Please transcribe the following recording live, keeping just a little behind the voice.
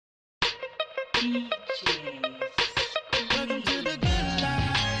Welcome to the good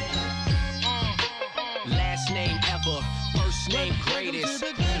life. Last name ever, first name greatest.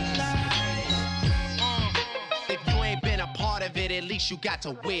 Welcome to the good life. If you ain't been a part of it, at least you got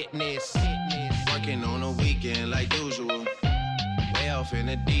to witness. Working on a weekend like usual. Way off in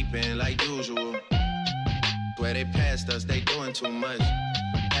the deep end like usual. Where they passed us, they doing too much.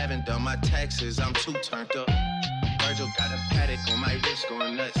 Haven't done my taxes, I'm too turned up. Virgil got a paddock on my wrist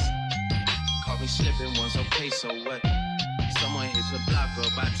going nuts. Caught me slipping once, okay, so what? Someone hit the block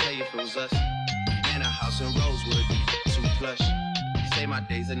up, I tell you if it was us. Man, a house in Rosewood, too plush. Say my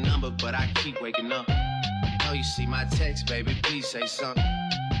day's a number, but I keep waking up. Know you see my text, baby, please say something.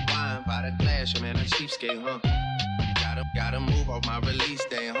 Wine by the glass, your man a cheapskate, huh? Gotta move off my release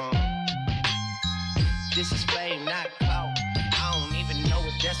day, huh? This is fame, not clout. I don't even know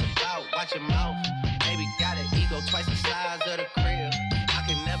what that's about. Watch your mouth. Baby got an ego twice the size of the crib. I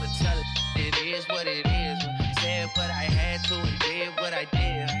can never tell it. It is what it is. Said what I had to and did what I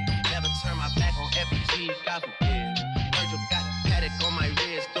did. Never turn my back on FBG, God forbid. Virgil got a paddock on my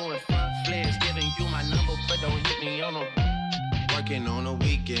wrist, doing front flips. Giving you my number, but don't hit me on no. Working on a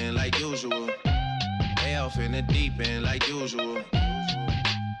weekend like usual. Way off in the deep end like usual.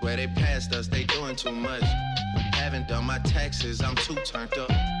 Where they passed us, they doing too much. Haven't done my taxes, I'm too turned up.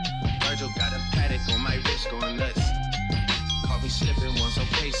 Virgil got a paddock on my wrist going nuts. Caught me slipping once,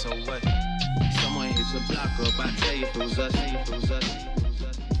 okay, so what? Someone hit the block up, I tell you if it was us,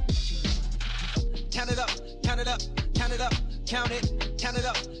 Count it up, count it up, count it up, count it, count it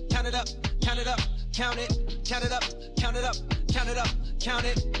up, count it up, count it up, count it, count it up, count it up, count it up, count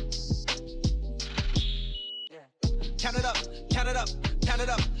it. Count it up, count it up, count it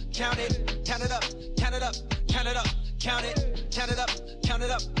up, count it, count it up, count it up, count it up, count it, count it up, count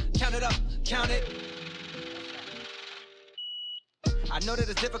it up, count it up, count it. I know that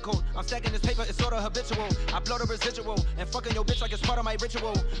it's difficult. I'm stacking this paper, it's sorta habitual. I blow the residual and fucking your bitch like it's part of my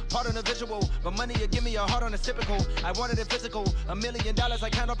ritual. Part of the visual, but money you give me a heart on it's typical. I wanted it physical, $1 million I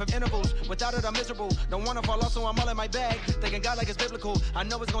count up in intervals. Without it I'm miserable. Don't wanna fall off, so I'm all in my bag. Thinking God like it's biblical. I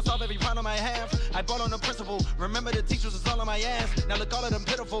know it's gonna solve every problem I have. I ball on the principle. Remember the teachers was all on my ass. Now look all of them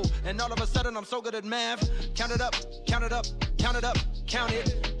pitiful, and all of a sudden I'm so good at math. Count it up, count it up, count it up, count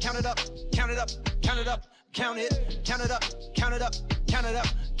it, count it up, count it up, count it up. Count it, count it up, count it up, count it up,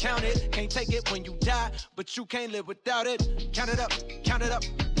 count it. Can't take it when you die, but you can't live without it. Count it up, count it up,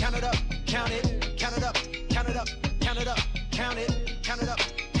 count it up, count it, count it up, count it up, count it up, count it, count it up,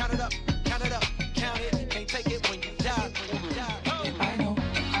 count it up, count it up, count it. Can't take it when you die, when you die.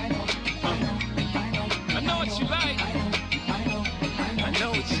 I know what you like. I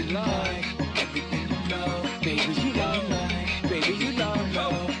know what you like. Everything you love, baby, you love. Baby, you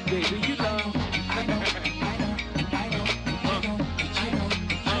love, baby, you love.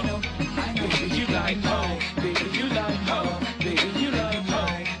 Like oh, baby you like oh, baby you like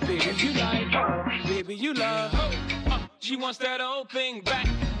oh, baby you like oh, baby you love. She wants that old thing back.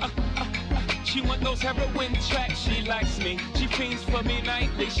 She want those heroin tracks. She likes me. She fiends for me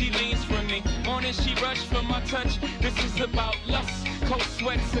nightly. She leans for me. Morning she rush for my touch. This is about lust. Cold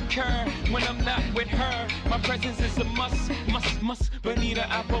sweats occur when I'm not with her. My presence is a must. Bonita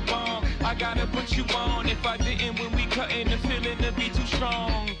Applebum. I gotta put you on. If I didn't when we cutting, the feeling to be too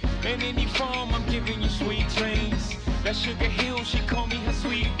strong. In any form, I'm giving you sweet dreams. That Sugar Hill, she call me her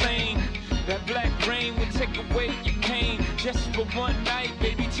sweet thing. That black rain will take away your pain. Just for one night,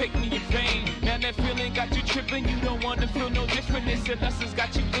 baby, take me in vain. Now that feeling got you tripping, you don't wanna feel no different. This lust's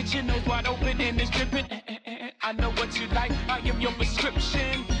got you itching, nose wide open and it's dripping. I know what you like, I am your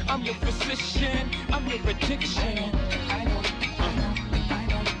prescription. I'm your physician, I'm your addiction.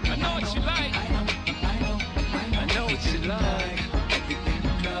 I know what you like. I know what you like. Everything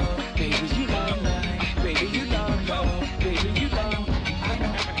you love, baby, you love. Baby, you love, baby, you love.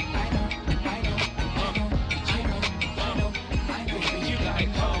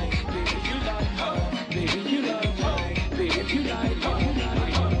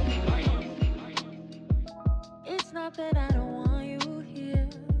 It's not that I don't want you here.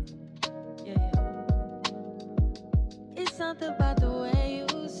 Yeah. It's something about the way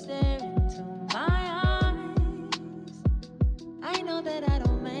you stare into my eyes. I know that I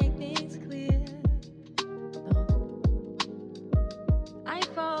don't make things clear. No. I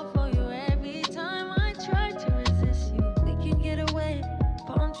fall for you every time I try to resist you. We can get away.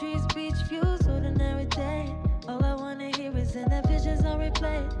 Palm trees, beach views, ordinary day. All I wanna hear is in the visions on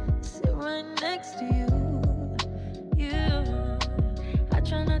replay. Sit right next to you. I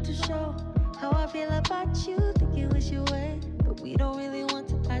try not to show how I feel about you. Think you wish you away, but we don't really want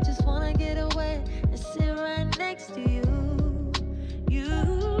to. I just wanna get away and sit right next to you.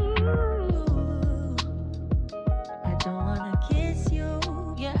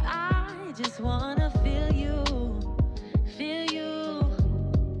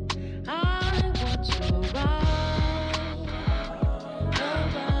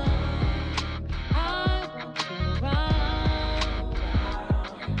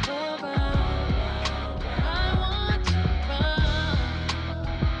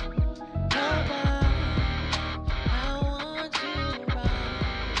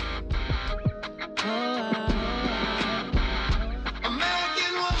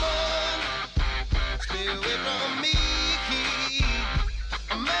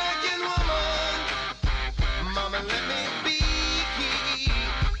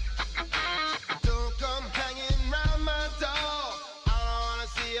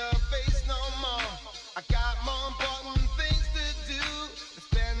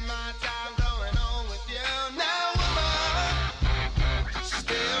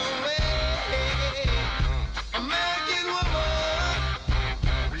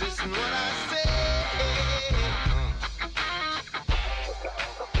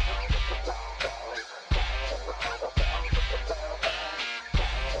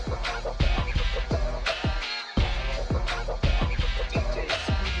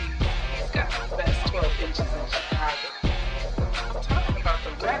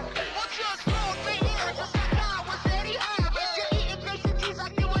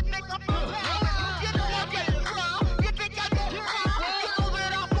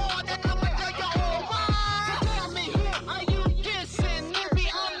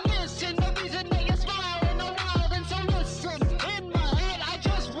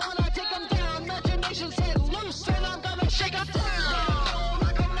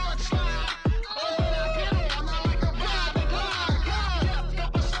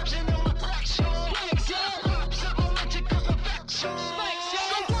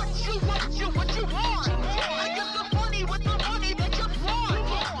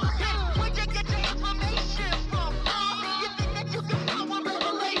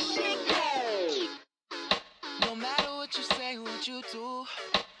 do.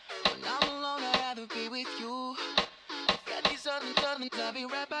 When I'm alone, I'd rather be with you. Got these other feelings, I'll be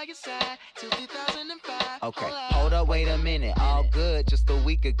right by your side till 2005. Okay, hold up, wait a minute. All good just a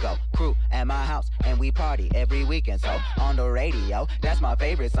week ago. Crew at my house and we party every weekend. So on the radio, that's my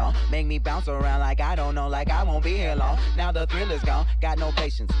favorite song. Make me bounce around like I don't know, like I won't be here long. Now the thrill is gone, got no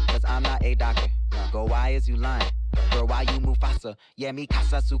patience, cause I'm not a doctor. Go, why is you lying? Girl, why you Mufasa? Yeah, me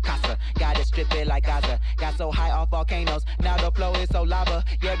casa su casa. Got it strip it like Gaza. Got so high off volcanoes. Now the flow is so lava.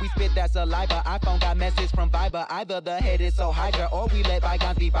 Yeah, we spit that saliva. iPhone got message from Viber. Either the head is so hydra or we let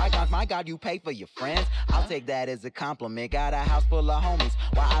bygones be bygones. My God, you pay for your friends. I'll take that as a compliment. Got a house full of homies.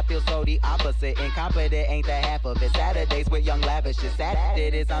 Why I feel so the opposite. Incompetent ain't the half of it. Saturdays with young lavish. It's sad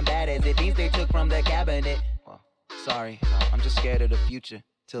it is, I'm bad as it. These they took from the cabinet. Well, sorry, I'm just scared of the future.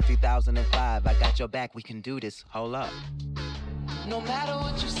 Till 2005, I got your back, we can do this, hold up. No matter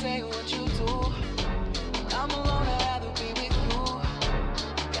what you say, what you do, I'm alone, I'd rather be with you.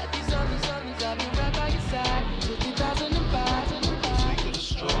 Got these others, I'll be right by your side till 2005. Speak of the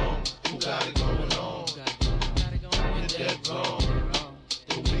strong, who got it going on? You're dead wrong.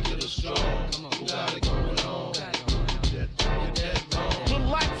 The weak of the strong, who got it going on? You're dead wrong.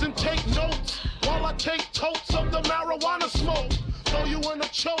 Relax and take notes while I take totes of the marijuana smoke. Throw you in a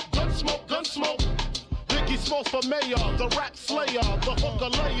choke, gun smoke, gun smoke. Biggie Smalls for mayor, the rap slayer, the hooker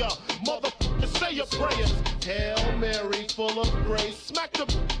layer. Motherfucker, say your prayers. Hail Mary, full of grace. Smack the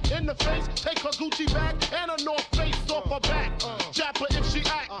in the face, take her Gucci bag and a North Face off her back. Jab her if she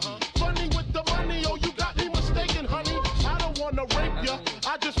act funny with the money. Oh, you got me mistaken, honey. I don't wanna rape ya,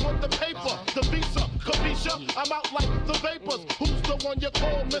 I just want the paper, the visa, capisha. I'm out like the vapors. Who's the one you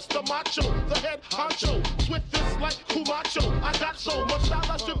call Mr. Macho? The head honcho, swift is like Kumacho. I got so much style,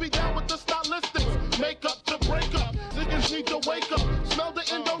 I should be down with the stylistics. Make up to break up, niggas need to wake up. Smell the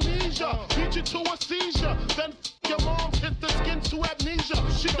Indonesia, beat you to a seizure. Then your mom hit the skin to amnesia.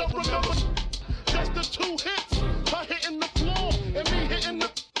 She don't remember just the 2 hits. Her hitting the floor and me hitting the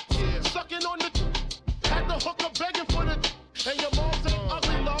sucking on the had the hooker begging for the and your mom's ain't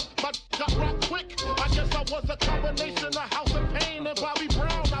ugly, love. My got rock quick. I guess I was a combination of House of Pain and Bobby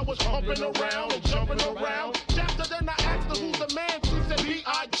Brown. I was pumping around and jumping around. After then I asked her who's the man. She said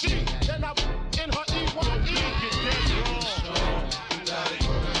B.I.G. Then I in her E.Y.E. Get dead wrong. You got it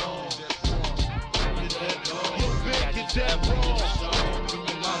going on. Get dead wrong. You big, get dead wrong.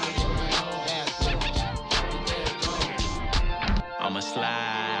 I'ma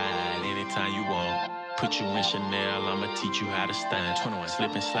slide anytime you want. Put you in Chanel, I'ma teach you how to stand. 21,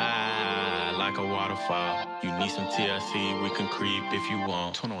 slip and slide like a waterfall. You need some TLC, we can creep if you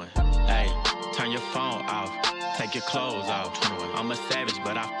want. 21, hey, turn your phone off, take your clothes off. 21, I'm a savage,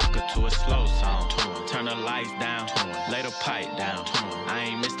 but I fuck her to a slow song. 21, turn the lights down. 21, lay the pipe down. 21, I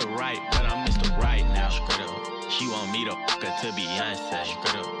ain't Mr. Right, but I'm Mr. Right now. Straight up, she want me to fuck her to Beyonce.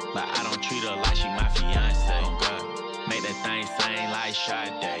 Straight up, but I don't treat her like she my fiance. Oh God, make that thing sing like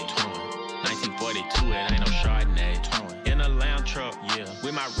Sade. 21, 1942, it ain't no Chardonnay. In a lounge truck, yeah,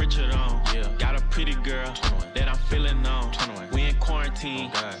 with my Richard on, yeah. Got a pretty girl that I'm feeling on. We in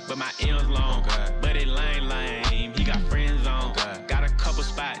quarantine, but my M's long. But it lame, he got friends on. Got a couple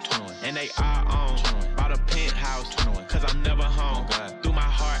spots, and they are on. Bought a penthouse, cause I'm never home. Threw my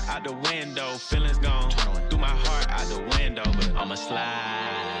heart out the window, feelings gone. Threw my heart out the window, but I'ma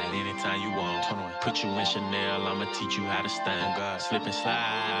slide anytime you want. Put you in Chanel, I'ma teach you how to stand. Slip and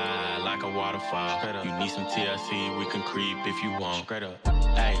slide like a waterfall. You need some TLC, we can creep if you want. Straight up,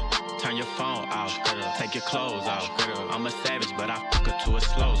 hey, turn your phone off. Take your clothes off. I'm a savage, but I fuck her to a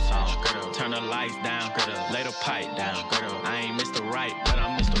slow song. Turn the lights down, lay the pipe down. I ain't Mr. Right, but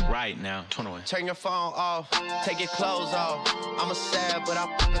I'm Mr. Right now. 21. Turn your phone off, take your clothes off. I'm a sad, but I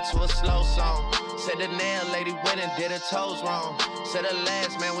fuck her to a slow song. Said the nail lady went and did her toes wrong. Said the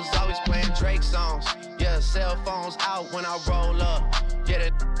last man was always playing Drake songs. Yeah, cell phones out when I roll up. Yeah,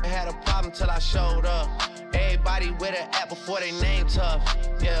 that had a problem till I showed up. Everybody with an app before they name tough.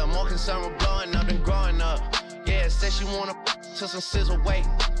 Yeah, more concerned with blowing up than growing up. Yeah, said she wanna till some sizzle wait.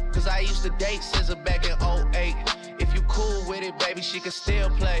 Cause I used to date SZA back in 08. If you cool with it, baby, she can still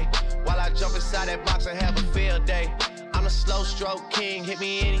play. While I jump inside that box and have a field day. I'm a slow stroke king, hit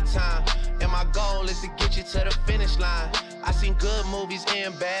me anytime. And my goal is to get you to the finish line. I seen good movies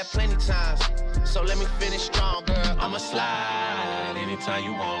and bad plenty times. So let me finish strong, girl. I'ma slide anytime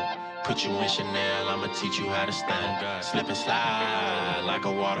you want. Put you in Chanel, I'ma teach you how to stand. Slip and slide like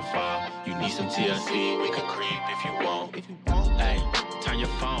a waterfall. You need some TLC, we can creep if you want. Hey, turn your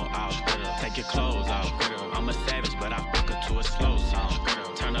phone off, take your clothes off. I'm a savage, but I fuck her to a slow song.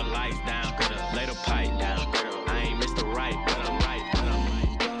 Turn the lights down, lay the pipe down. I ain't Mr. Right, but I'm right.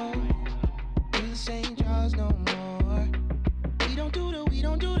 We don't do St. Charles no more. We don't do we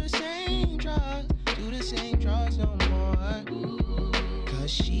don't do the same drugs no more.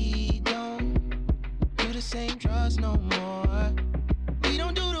 Cause she don't do the same drugs no more. We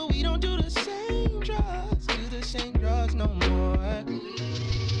don't do the same drugs no more.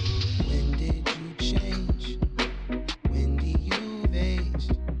 When did you change? When did you age?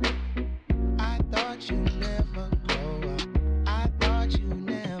 I thought you never grow up. I thought you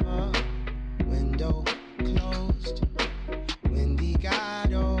never. Window closed. Wendy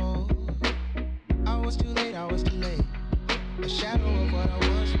got old. I was too late. A shadow of what I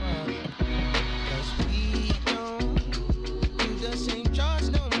once was. Cause we don't do the same drugs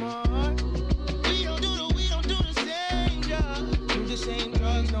no more. We don't do the same drugs. Do the same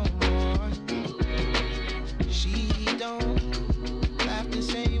drugs no more. She don't laugh the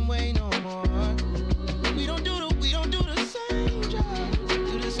same way no more. We don't do the same drugs.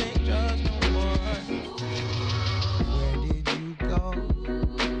 Do the same drugs no more. Where did you go?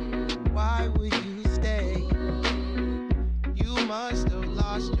 Why would you stay? You must have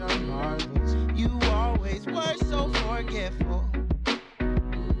lost your marbles. You always were so forgetful.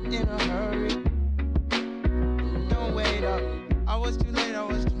 In a hurry. Don't wait up. I was too late.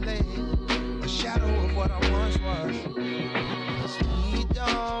 A shadow of what I once was. 'Cause we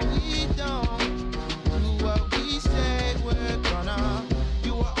don't do what we say we're gonna.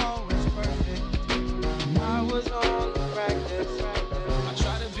 You were always perfect. I was on the practice. I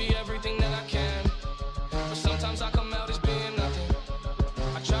try to be everything that I can, but sometimes I come out as being nothing.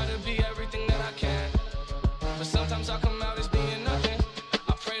 I try to be everything that I can, but sometimes I come out as being nothing.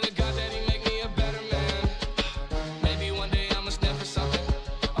 I pray to God that He make me a better man. Maybe one day I'ma stand for something.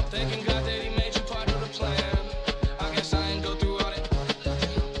 I'm thanking God that He made you part of the plan. I guess I ain't go through all that.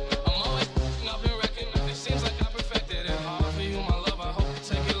 I'm always up and wrecking. It seems like I perfected it. I offer you my love. I hope you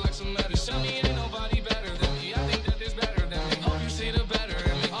take it like some medicine. Tell me ain't nobody better than me. I think that there's better than me. Hope you see the better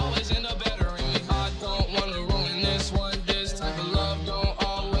in me. Always end up better in me. I don't wanna ruin this one. This type of love don't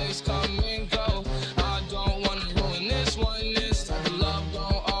always come and go. I don't wanna ruin this one. This type of love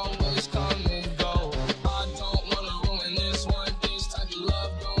don't always come and go. I don't wanna ruin this one. This type of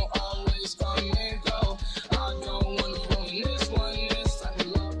love don't always come and go. I don't wanna ruin this one. This type of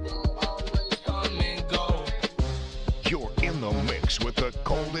love don't always come and go. You're in the mix with the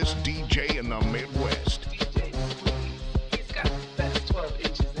coldest DJ in the Midwest. He's got the best 12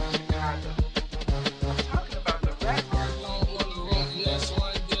 inches in Chicago. I'm talking about the rapper. Don't wanna ruin this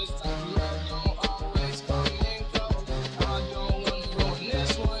one. This type of love don't always come and go. I don't wanna ruin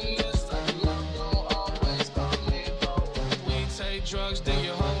this one. This type of love don't always come and go. We take drugs, then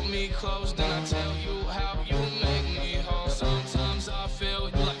you hold me close, then I tell you how you make me whole. Sometimes I feel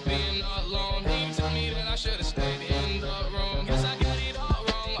like being alone. You tell me that I should've stayed in the room. Guess I got it all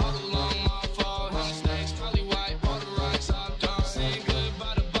wrong all along, my fault. Mistakes probably wipe all the rights I've done. Say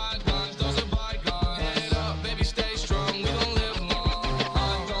goodbye to bygones, those are bygones. Head up, baby, stay strong, we gon' live long.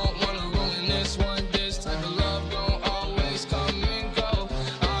 I don't wanna ruin this one. This type of love don't always come and go.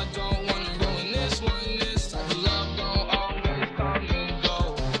 I don't wanna ruin this one. This type of love don't always come and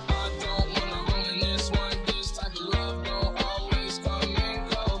go. I don't wanna ruin this one. This type of love don't always come and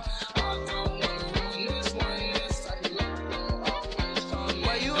go. I don't wanna ruin this one. This type of love don't always come and go.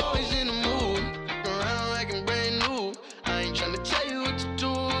 Why you always in the mood? Around like I'm brand new. I ain't tryna tell you what to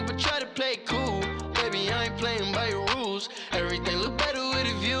do, but try to play cool. Baby, I ain't playing by your rules. Everything look better with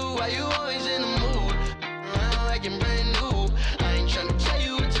a view. Why you always in the mood? Around like I'm brand new. I ain't tryna tell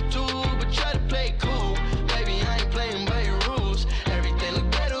you what to do, but try to play cool. Baby, I ain't playing by your rules. Everything look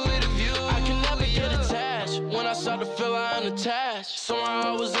better with a view. I can never get attached. When I start to feel I'm unattached,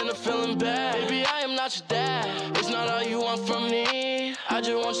 somehow I was in a feeling bad. Baby, I am not your dad. It's not all you want from me. I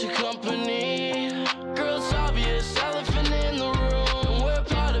just want your company. Girl, it's obvious, elephant in the room. We're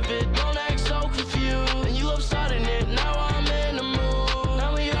part of it, don't act so confused. And you love starting it, now I'm in the mood.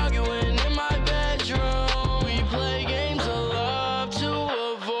 Now we arguing in my bedroom. We play games of love to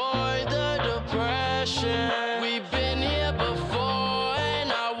avoid the depression. We've been here before,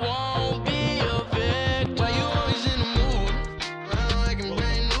 and I won't be a victim. Why you always in the mood? Around like I'm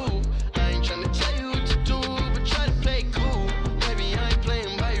brand new. I ain't tryna tell you what to do, but try to play cool. Baby, I ain't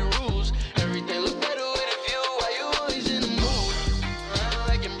playing by your rules. Everything look better with a view. Why you always in the mood? Around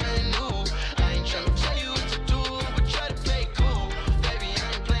like I'm brand new. I ain't tryna tell you what to do, but try to play cool. Baby, I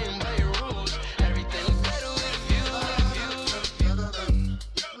ain't playing by your rules. Everything look better with a view.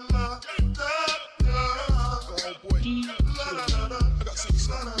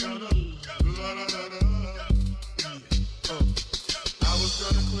 I was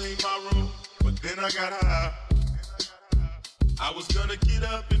gonna clean my room, but then I got high. I was gonna get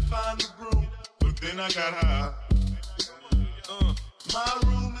up and find the broom, but then I got high. My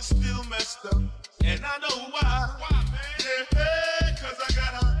room is still messed up, and I know why. Yeah, cause I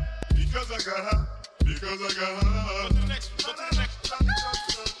got high. Because I got high. Because I got high. What's the next?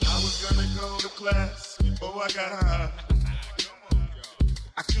 I was gonna go to class before I got high.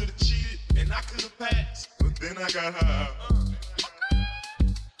 I could've cheated and I could've passed, but then I got high.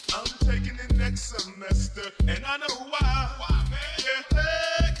 I'm taking it next semester, and I know why.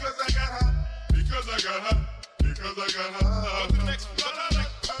 Yeah, cause I got high. Because I got high. Because I got high.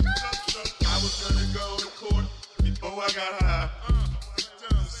 I was gonna go to court before I got high.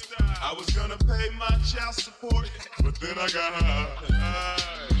 I was gonna pay my child support, but then I got high.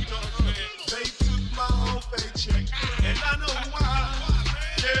 They took my whole paycheck, and I know why.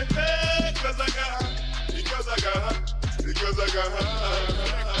 Yeah, cause I got high. Because I got high. Because I got high.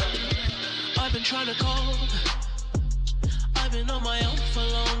 I've been trying to call. I've been on my own for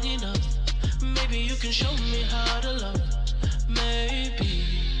long enough. Maybe you can show me how to love. Maybe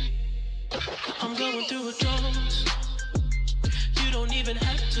I'm going through withdrawals. You don't even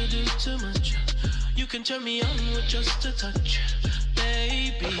have to do too much. You can turn me on with just a touch,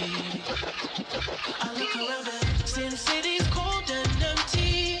 baby. I look around and Sin City's cold and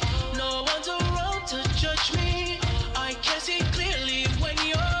empty. No one's around to judge me. I can see clearly when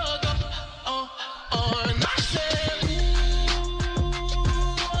you're gone. And I say, ooh,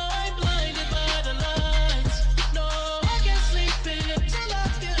 I'm blinded by the lights. No, I can't sleep until I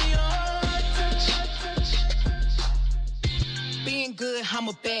feel your touch. Being good, I'm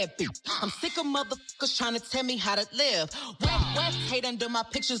a bad bitch. I'm sick of motherfuckers trying to tell me how to live. West hate under my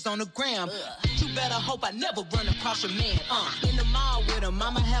pictures on the gram. You better hope I never run across your man. In the mall with him,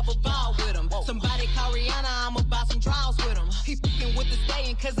 I'ma have a ball with him. Somebody call Rihanna, I'ma buy some draws with him. He fucking with the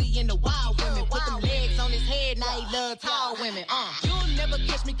staying cause he in the wild women. Put them legs on his head, now he love tall women. You'll never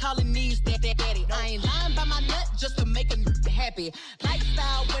catch me calling these daddy. I ain't lying by my nut just to make a happy.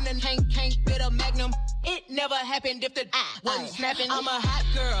 Lifestyle when a can't fit a magnum. It never happened if the wasn't snapping. I'm a hot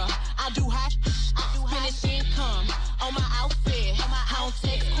girl, I do hot. Finish income on my outfit. I don't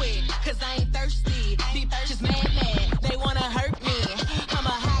text quick, cause I ain't thirsty. These bitches mad. They wanna hurt me. I'm a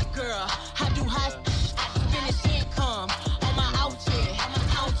hot girl, I do hot. Finish income on my outfit.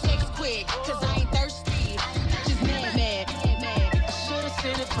 I don't text quick, cause I ain't thirsty. Bitches mad. I should've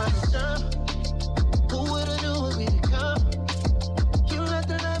seen it from the jump. Who would've knew it would come? You left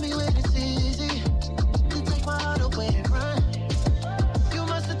it at me when it's easy. You take my heart away and run. You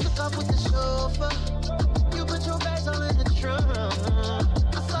must've took off with the chauffeur. You put your bags all in the trunk.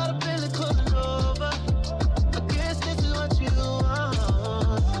 I saw the feeling pulling over. I can't stick to what you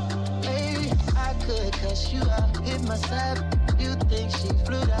want. Hey, I could cuss you out, hit my side. You think she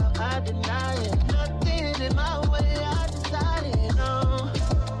flew out, I deny it. Nothing in my way, I decided no.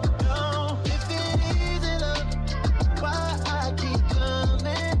 If it isn't up, why I keep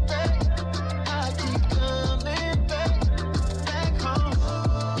coming back? I keep coming back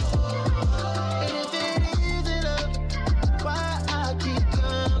home. And if it isn't up, why I keep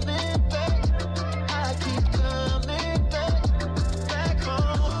coming back? I keep coming back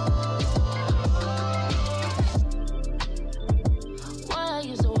home. Why are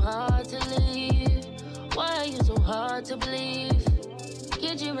you so hard to leave? Why are you so hard to believe?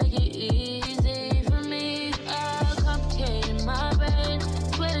 Can't you make it easy for me? All complicated my brain.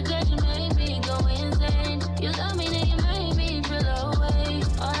 Swear to God you made me go insane. You love me, then you made me feel away.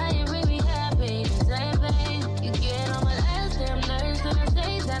 Oh, how you bring me happy, the same pain. You get on my last damn nerves when I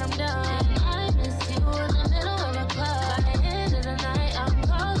say that I'm done. I miss you in the middle of a club. By the end of the night, I'm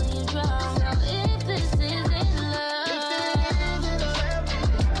calling you drunk. So if this isn't love,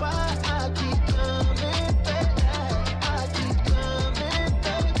 Why I keep coming back? I keep coming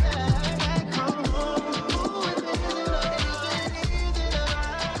back home. If it isn't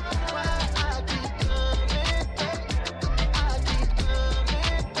up, why I keep coming back? I keep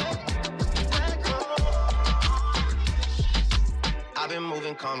coming back home. I've been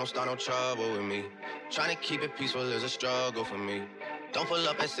moving calm, don't start no trouble with me. Trying to keep it peaceful is a struggle for me. Don't pull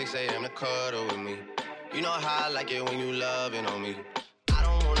up at 6 a.m. to cuddle with me. You know how I like it when you loving on me. I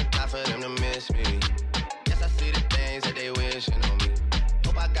don't wanna die for them to miss me. Yes, I see the things that they wishing on me.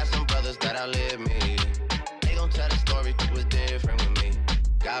 Hope I got some brothers that outlive me. They gon' tell the story was different with me.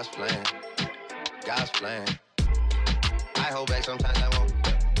 God's plan, God's plan. I hold back sometimes I won't.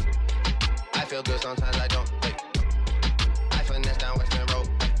 I feel good sometimes I don't. I finesse down Western Road.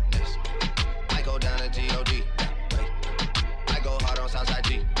 Yes. I go down to G.O.D. I go hard on Southside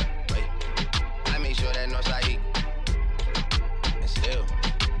G. I make sure that Northside E. And still,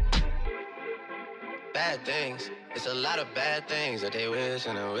 bad things. It's a lot of bad things that they wish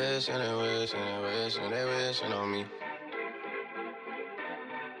and they wish and they wish and they wish and they wishing on me.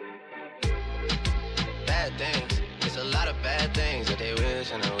 bad things. It's a lot of bad things that they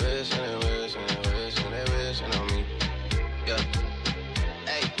wish and they wish and they wish and they wish and they wishing on me. Yeah.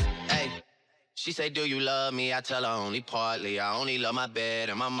 Hey, hey. She say, do you love me? I tell her only partly. I only love my bed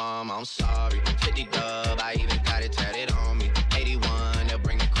and my mom. I'm sorry. 50 dub, I even got it tatted on me. 81, they'll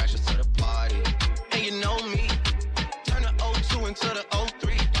bring the crashers to the party. And you know me. Turn the 02 into the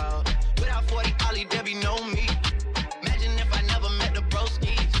 03. Without 40 Ollie, there be no me. Imagine if I never met the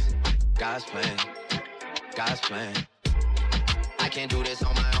broskies. God's plan. God's plan. I can't do this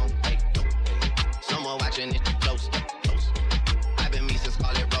on my own. Hey, no, hey. Someone watching it close, close. I've been me since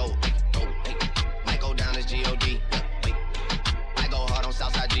Scarlet Road. Hey, hey. Might go down as G.O.D. Yeah, wait. I go hard on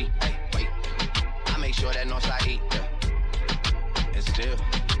Southside G. Hey, wait. I make sure that Northside eat. Yeah. And still,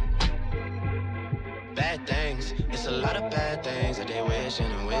 bad things. It's a lot of bad things that they wishing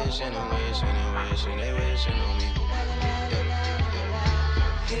and wishing and wishing and wishing. They wishing on me. Yeah.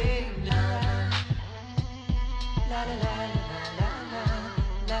 Hey, now. La la la la la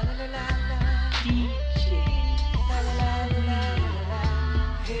la la la la DJ la la la la la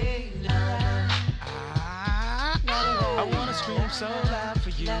hey la I wanna scream so loud for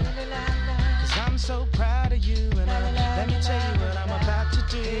you, cause I'm so proud of you, and let me tell you what I'm about to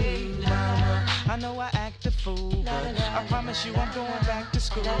do. Mama, I know I act a fool, but I promise you I'm going back to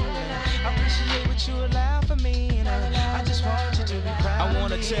school, and I appreciate what you allow for me, and I just want you to be proud. I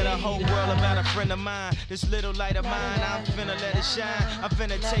wanna tell the whole world about a friend of mine, this little light of mine, I'm finna let it shine. I'm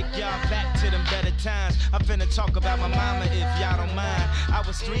finna take y'all back to them better times. I'm finna talk about my mama if y'all don't mind. I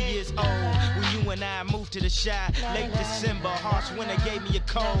was 3 years old when you and I moved to the Chi. Late December, harsh winter gave me a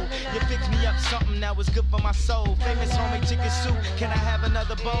cold. You fixed me up something that was good for my soul. Famous homemade chicken soup, can I have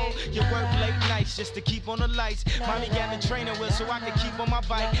another bowl? You work late nights just to keep on the lights. Mommy got me training wheels so I could keep on my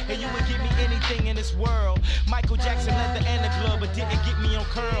bike. And you would give me anything in this world. Michael Jackson leather and the glove, but didn't get me on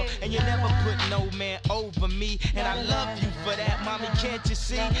curl. And you never put no man over me, and I love you for that, mommy, can't you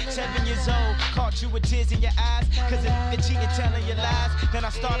see? 7 years old, caught you with tears in your eyes, cause if you're cheating, telling your lies. Then I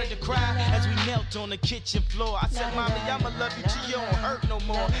started to cry as we knelt on the kitchen floor. I said, mommy, I'ma love you till you don't hurt no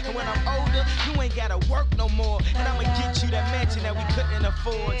more. And when I'm older, you ain't gotta work no more. And I'ma get you that mansion that we couldn't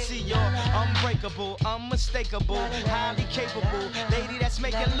afford. See, you're unbreakable, unmistakable, highly capable lady that's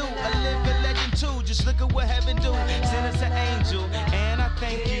making loot, a living legend too. Just look at what heaven do, send us an angel, and I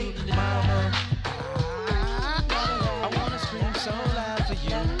thank you, mama. I wanna scream so loud for you,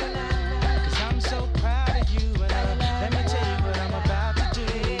 cause I'm so proud of you, and let me tell you what I'm about to do,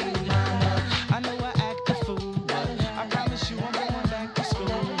 mama. I know I act a fool, but I promise you I'm going back to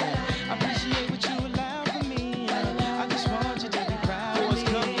school, and I appreciate what you allow for me, and I just want you to be proud of me.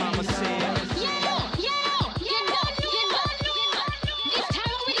 Come, mama said.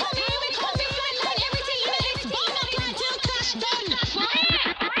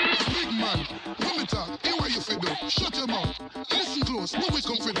 Shut your mouth. Listen close. What we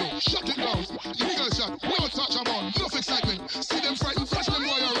come for do? Shut it down. Legal shot. No touch them on. Enough excitement. See them frightened. Flash them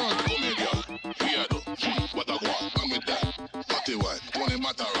while you're on. Come here, girl. Here, do. What I want. I'm with that. Party wide. Don't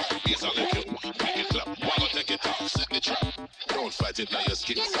matter right. Yes, I'll let you. Make it clap. Wanna take it off. Set the trap. Don't fight it. Now your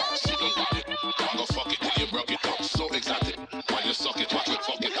skin soft. See don't want it. Come go fuck it till you broke it up. So excited. While you suck it, watch it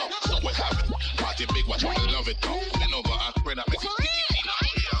fuck it up. So we have it. Party big. Watch me love it now. Then over and spread that make it sticky.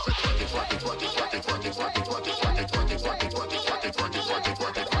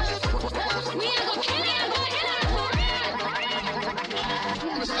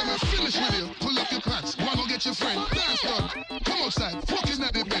 Finish with you, pull up your pants, wanna get your friend, dance done, come outside, fucking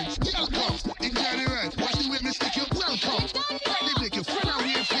at the bench, girl come, enjoy the ride, watch the way me stick you, welcome, party make your friend out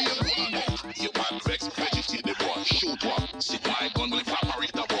here for you. You want vex, vegetate the boy, shoot one, sit my gun, will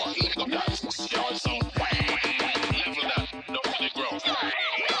evaporate the boy, leg up that, see how it sound, level that, down to the ground,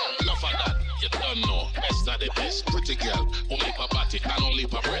 enough of that, you don't know, best of the best, pretty girl, only for body and only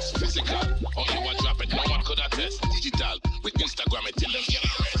for breast, physical, only one drop it, no one could attest, digital, with Instagram it till them get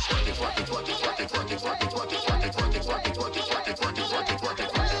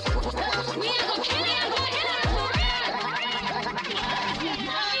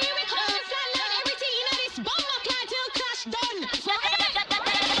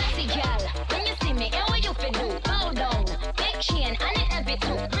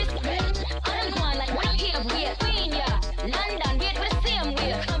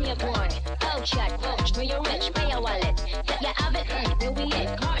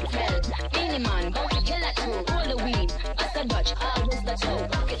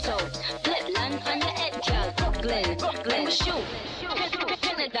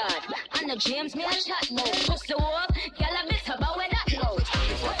James, me a chat mode. Push the wall, y'all a bit about where that goes.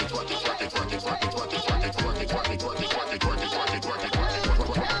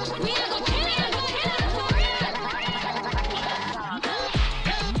 We a go kill it,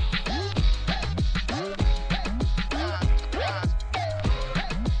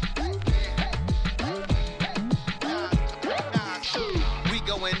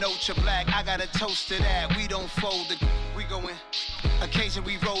 going ultra black, I got a toast to that. We don't fold the, we going. Occasion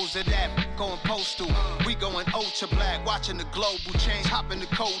we rose to that, going postal. We going ultra black, watching the global change, hopping the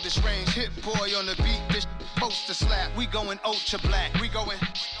coldest range. Hit boy on the beat, this poster slap. We going ultra black, we going.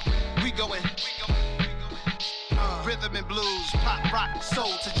 Rhythm and blues, pop, rock,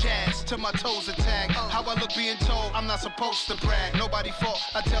 soul to jazz, till my toes attack. How I look being told, I'm not supposed to brag. Nobody fault,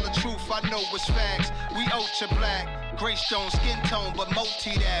 I tell the truth, I know it's facts. We ultra black, gray stone, skin tone, but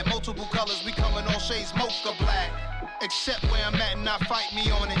multi that. Multiple colors, we coming all shades, mocha black. Except where I'm at and not fight me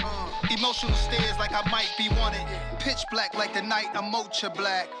on it. Emotional stares like I might be wanted. Pitch black like the night, I'm ultra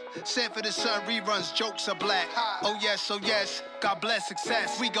black. Sanford and Son reruns, jokes are black. Oh yes, God bless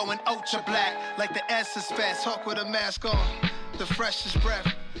success. We going ultra black, like the S is fast. Hawk with a mask on, the freshest breath.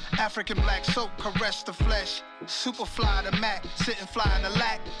 African black soap, caress the flesh. Super fly the Mac, sitting fly in the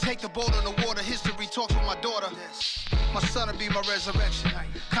lack. Take the boat on the water, history talks with my daughter. My son will be my resurrection.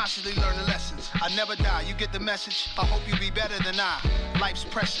 Constantly learning lessons. I never die, you get the message. I hope you be better than I. Life's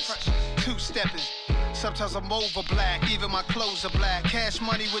precious. Two-stepping. Sometimes I'm over black, even my clothes are black. Cash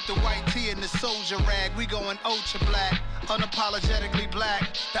money with the white tee and the soldier rag. We going ultra black, unapologetically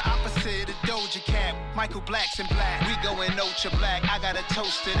black. The opposite of Doja Cat, Michael Black's in black. We going ultra black, I got a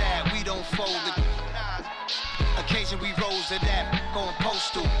toast to that. We don't fold it. Occasion we rose to that, going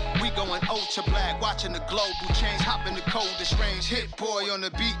postal. We going ultra black, watching the global change, hopping the coldest range. Hit boy on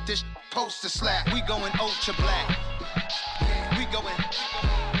the beat, this poster slap. We going ultra black.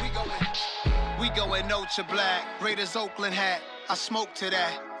 We going ultra black. Raiders Oakland hat, I smoke to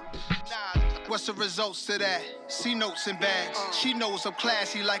that. What's the results to that? C notes in bags. She knows I'm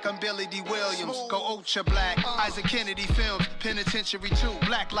classy like I'm Billy D. Williams. Go ultra black. Isaac Kennedy films. Penitentiary 2.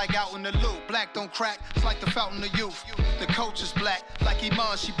 Black like out in the loop. Black don't crack. It's like the fountain of youth. The coach is black. Like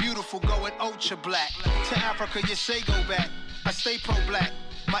Iman, she beautiful. Going ultra black. To Africa, you say go back. I stay pro black.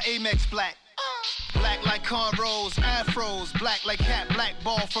 My Amex black. Black like cornrows, afros, black like Cat, black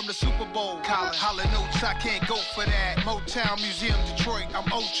ball from the Super Bowl. Holla notes, I can't go for that. Motown Museum, Detroit,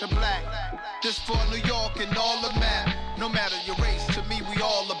 I'm ultra black. This for New York and all the map. No matter your race, to me we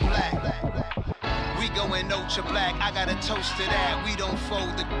all are black. We going ultra black, I got a toast to that. We don't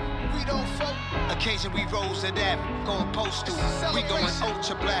fold the, we don't fold. Occasion we rose to that, going postal. We going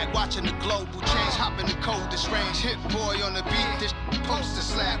ultra black, watching the global change, hopping the coldest range. Hit boy on the beat, this poster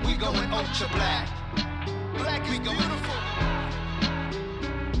slap. We going ultra black. Black is beautiful.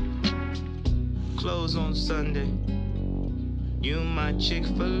 Close on Sunday. You my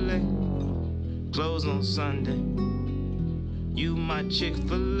Chick-fil-A. Close on Sunday. You my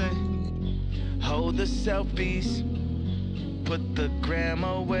Chick-fil-A. Hold the selfies. Put the gram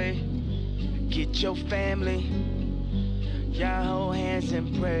away. Get your family. Y'all hold hands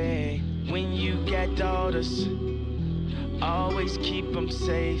and pray. When you got daughters, always keep them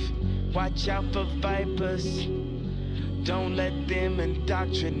safe. Watch out for vipers. Don't let them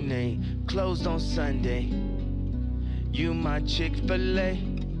indoctrinate. Closed on Sunday. You my Chick-fil-A.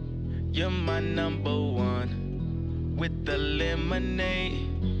 You're my number one. With the lemonade.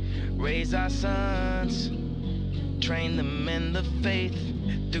 Raise our sons. Train them in the faith.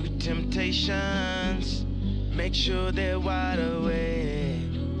 Through temptations. Make sure they're wide awake.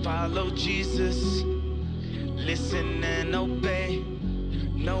 Follow Jesus. Listen and obey.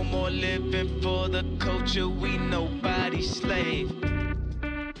 No more living for the culture, we nobody's slave.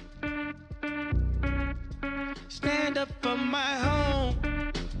 Stand up for my home.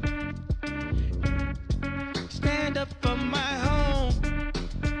 Stand up for my home.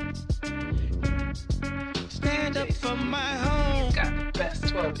 Stand up for my home. You got the best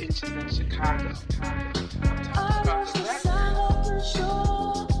 12 inches in Chicago. I was the sign of the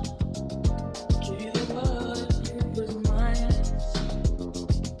shore. Give you the world with my eyes.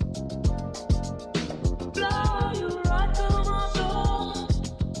 Blow you right through my door.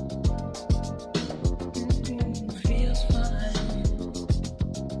 Feels fine.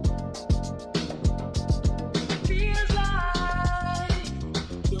 Feels like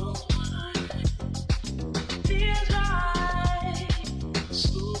you're mine. Feels like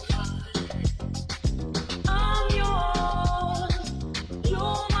so fine.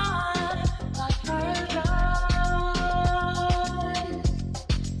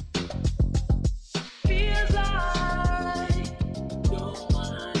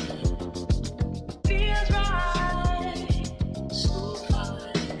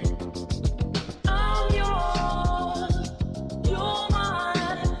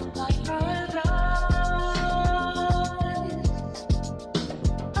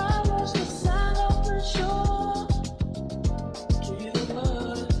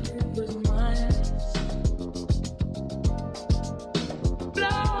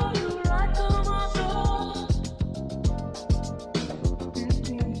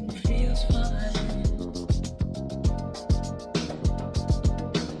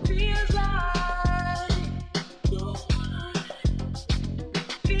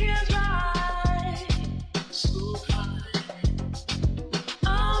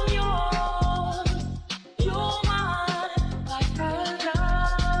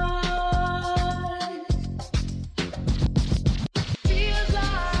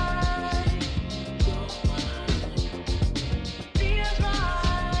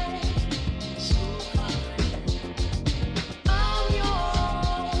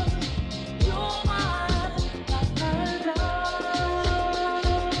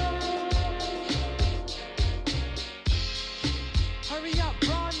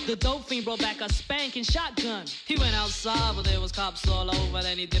 The dope fiend brought back a spanking shotgun. He went outside, but there was cops all over.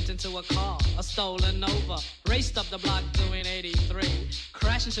 Then he dipped into a car, a stolen Nova. Raced up the block doing 83.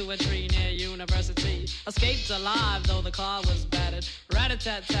 Crashed into a tree near University. Escaped alive, though the car was battered.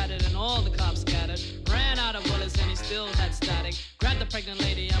 Rat-a-tat-tatted and all the cops scattered. Ran out of bullets and he still had static. Grabbed the pregnant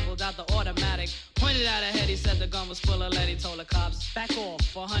lady and pulled out the automatic. Pointed at her head, he said the gun was full of lead. He told the cops, back off,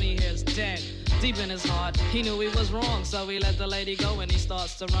 for honey here's dead. Deep in his heart, he knew he was wrong, so he let the lady go and he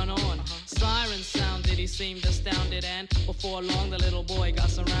starts to run on. Sirens sounded, he seemed astounded, and before long the little boy got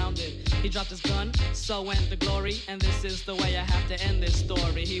surrounded. He dropped his gun, so went the glory, and this is the way I have to end this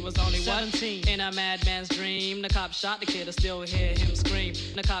story. He was only 17 in a madman's dream. The cop shot the kid, I still hear him scream.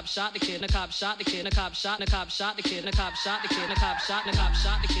 The cop shot the kid, the cop shot the kid, the cop shot the kid, the cop shot the kid, the cop shot the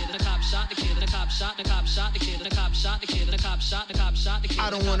kid, the cop shot the kid, the cop shot the kid, the cop shot the kid, the cop shot the kid. I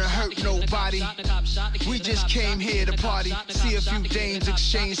don't wanna hurt nobody. We just came here to party, see a few dames,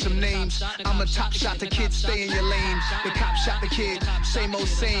 exchange some names. I'm a top shot the kid, stay in your lane. The cop shot the kid, same old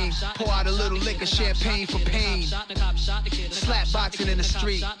same. Pour out a little liquor, champagne for pain. Slap boxing in the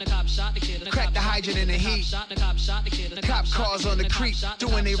street, crack the hydrant in the heat. Cop cars on the creek,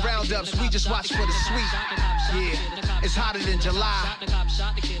 doing their roundups, we just watch for the sweet. Yeah, it's hotter than July.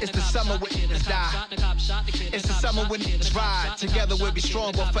 It's the summer when niggas die. It's the summer when niggas ride. Together we'll be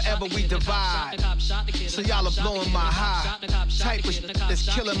strong, but forever we divide. So y'all are blowing my high. Type of shit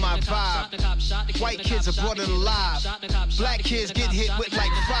that's killing my vibe. White kids are brought it alive. Black kids get hit with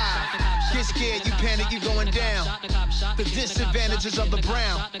like 5. Get scared, you panic, you going down. The disadvantages of the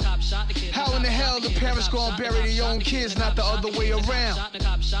brown. How in the hell the parents gonna bury their own kids, not the other way around?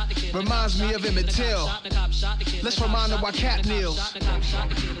 Reminds me of Emmett Till. Let's remind them why Cat kneels.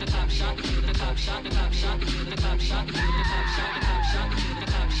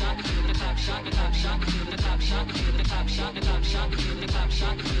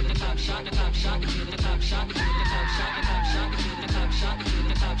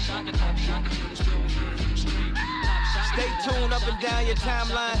 Stay tuned up and down your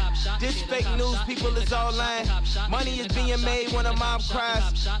timeline. This fake news, people is all lying. Money is being made when a mom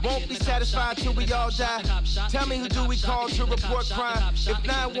cries. Won't be satisfied till we all die. Tell me who do we call to report crime? If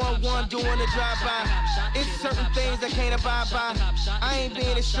 911 doing a drive-by, it's certain things I can't abide by. I ain't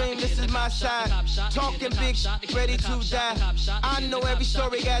being extreme, this is my side. Talking big shit, ready to die. I know every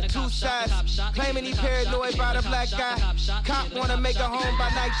story got two sides. Claiming he paranoid by the black guy. Cop wanna make a home by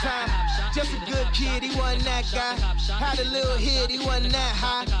nighttime. Just a good kid, he wasn't that guy. Had a little hit, he wasn't that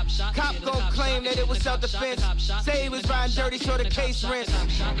high. Cop gon' claim that it was self-defense. Say he was riding dirty so the case rents.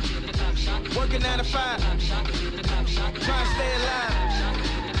 Working 9 to 5, trying to stay alive.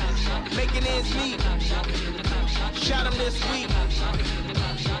 Making ends meet. Shot him this week.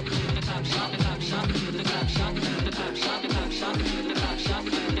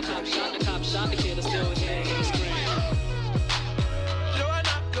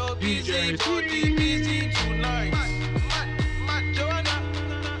 Joanna, go busy, body busy tonight. Joanna,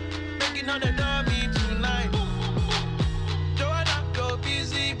 making on the dummy tonight. Joanna, go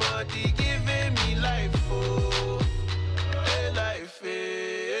busy, body giving me life, oh, hey life,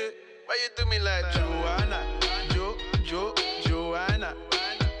 hey. Why you do me like Joanna, Joanna?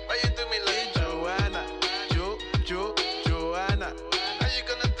 Why you do me like Joanna, Joanna? How you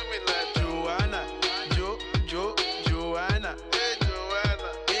gonna do me like Joanna, Joanna?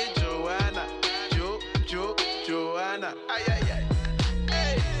 Hey Joanna, Joanna. Ay ay ay.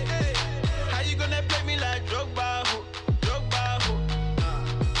 Hey, how you gonna play me like Drogba, ho?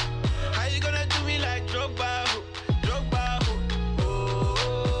 How you gonna do me like Drogba, ho?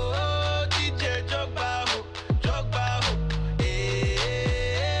 Oh, DJ Drogba, ho.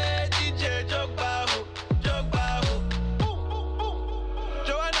 Hey, DJ Drogba, ho.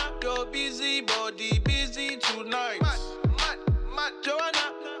 Joanna, go busy, body busy tonight. Mad. Joanna,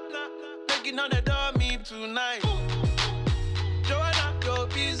 taking on the dummy tonight. Joanna, go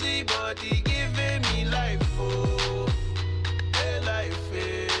busy, body giving me life, oh, hey life,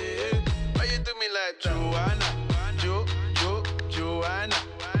 hey. Why you do me like Joanna, Joanna?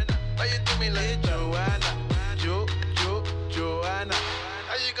 Why you do me like Joanna, Joanna?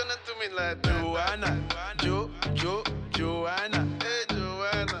 How you gonna do me like Joanna, Joanna? Hey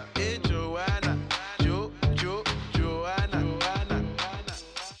Joanna, Joanna.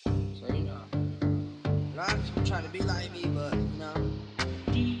 So you know, a lot of people trying to be like me, but you know,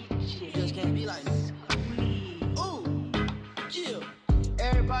 you just can't be like me. Ooh, yeah.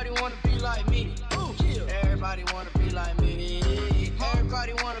 Everybody wanna be like me. Ooh, yeah. Everybody wanna be like me.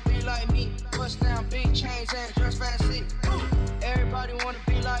 Everybody wanna be like me. Bust down big chains and